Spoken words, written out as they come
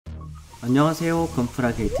안녕하세요,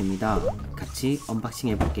 건프라 게이트입니다. 같이 언박싱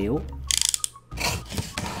해볼게요.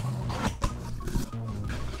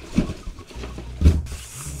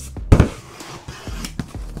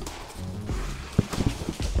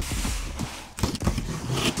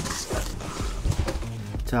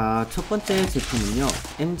 자, 첫 번째 제품은요,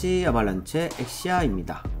 MG 아발란체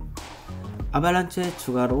엑시아입니다. 아발란체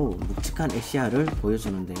추가로 묵직한 엑시아를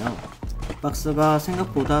보여주는데요, 박스가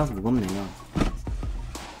생각보다 무겁네요.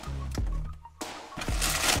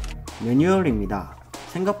 매뉴얼입니다.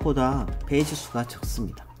 생각보다 페이지 수가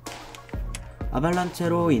적습니다.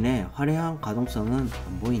 아발란체로 인해 화려한 가동성은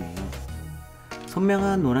안 보이네요.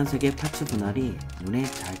 선명한 노란색의 파츠 분할이 눈에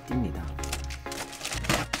잘 띕니다.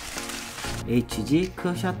 HG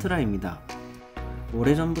크샤트리아입니다.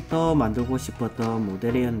 오래전부터 만들고 싶었던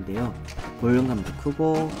모델이었는데요, 볼륨감도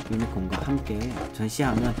크고 유니콘과 함께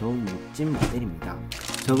전시하면 더욱 멋진 모델입니다.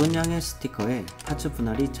 적은 양의 스티커에 파츠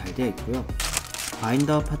분할이 잘 되어 있고요,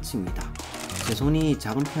 바인더 파츠입니다. 제 손이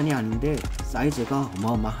작은 편이 아닌데 사이즈가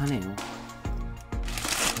어마어마하네요.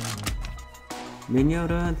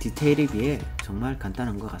 매뉴얼은 디테일에 비해 정말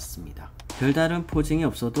간단한 것 같습니다. 별다른 포징이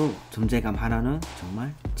없어도 존재감 하나는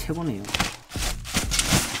정말 최고네요.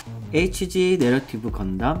 HG 내러티브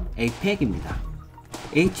건담 에이펙입니다.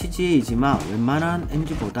 HG이지만 웬만한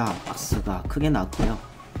MG보다 박스가 크게 나왔고요,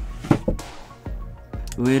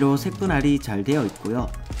 의외로 색 분할이 잘 되어 있고요,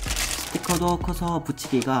 스티커도 커서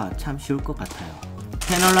붙이기가 참 쉬울 것 같아요.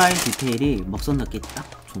 패널 라인 디테일이 먹선 넣기 딱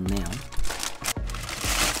좋네요.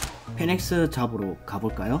 페넥스 잡으러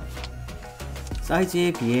가볼까요?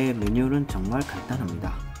 사이즈에 비해 매뉴얼은 정말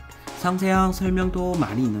간단합니다. 상세한 설명도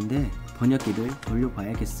많이 있는데 번역기를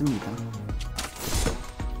돌려봐야겠습니다.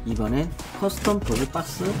 이번엔 커스텀 도구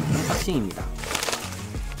박스 언박싱입니다.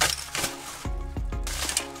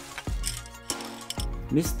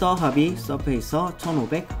 Mr.hobby 서페이서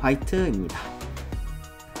 1500 화이트입니다.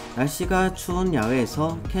 날씨가 추운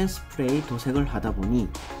야외에서 캔 스프레이 도색을 하다보니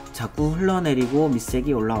자꾸 흘러내리고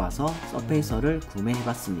밑색이 올라와서 서페이서를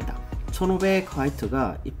구매해봤습니다. 1500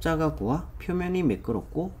 화이트가 입자가 고와 표면이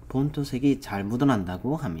매끄럽고 본토색이 잘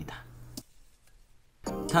묻어난다고 합니다.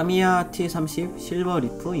 타미야 T30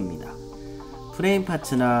 실버리프입니다. 프레임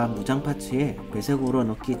파츠나 무장 파츠에 배색으로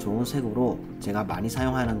넣기 좋은 색으로 제가 많이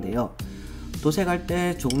사용하는데요, 도색할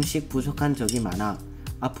때 조금씩 부족한 적이 많아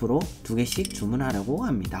앞으로 2개씩 주문하려고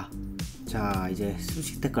합니다. 자, 이제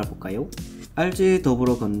습식데칼 볼까요? RG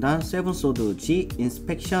더불어 건단 세븐소드 G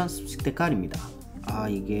인스펙션 습식데칼입니다.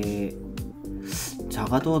 이게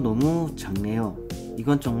작아도 너무 작네요.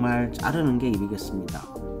 이건 정말 자르는 게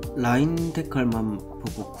일이겠습니다. 라인 데칼만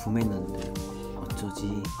보고 구매했는데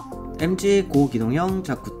어쩌지. MG 고기동형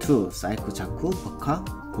자쿠2 사이클 자쿠 Ver.Ka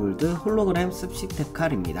골드홀로그램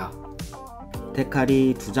습식데칼입니다.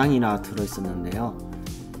 데칼이 2장이나 들어있었는데요,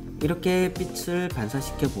 이렇게 빛을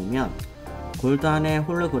반사시켜 보면 골드 안에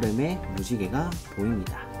홀로그램의 무지개가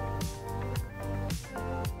보입니다.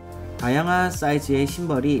 다양한 사이즈의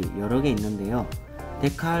심벌이 여러 개 있는데요,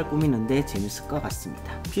 데칼 꾸미는데 재밌을 것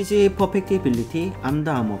같습니다. PG 퍼펙티빌리티 암드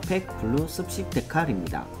아머팩 블루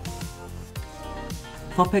습식데칼입니다.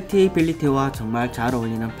 퍼펙티빌리티와 정말 잘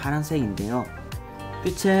어울리는 파란색인데요,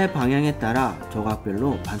 빛의 방향에 따라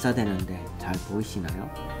조각별로 반사되는데 잘 보이시나요?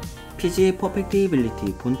 PG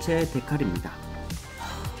퍼펙티빌리티 본체 데칼입니다.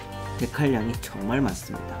 데칼량이 정말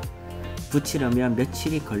많습니다. 붙이려면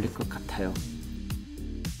며칠이 걸릴 것 같아요.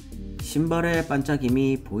 심벌의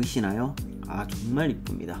반짝임이 보이시나요? 정말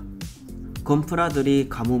이쁩니다. 건프라들이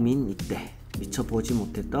가뭄인 이때 미처 보지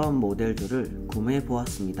못했던 모델들을 구매해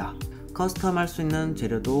보았습니다. 커스텀 할 수 있는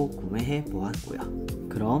재료도 구매해 보았고요.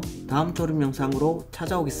 그럼 다음 조립 영상으로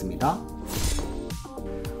찾아오겠습니다.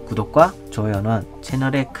 구독과 좋아요는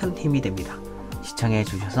채널에 큰 힘이 됩니다. 시청해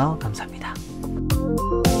주셔서 감사합니다.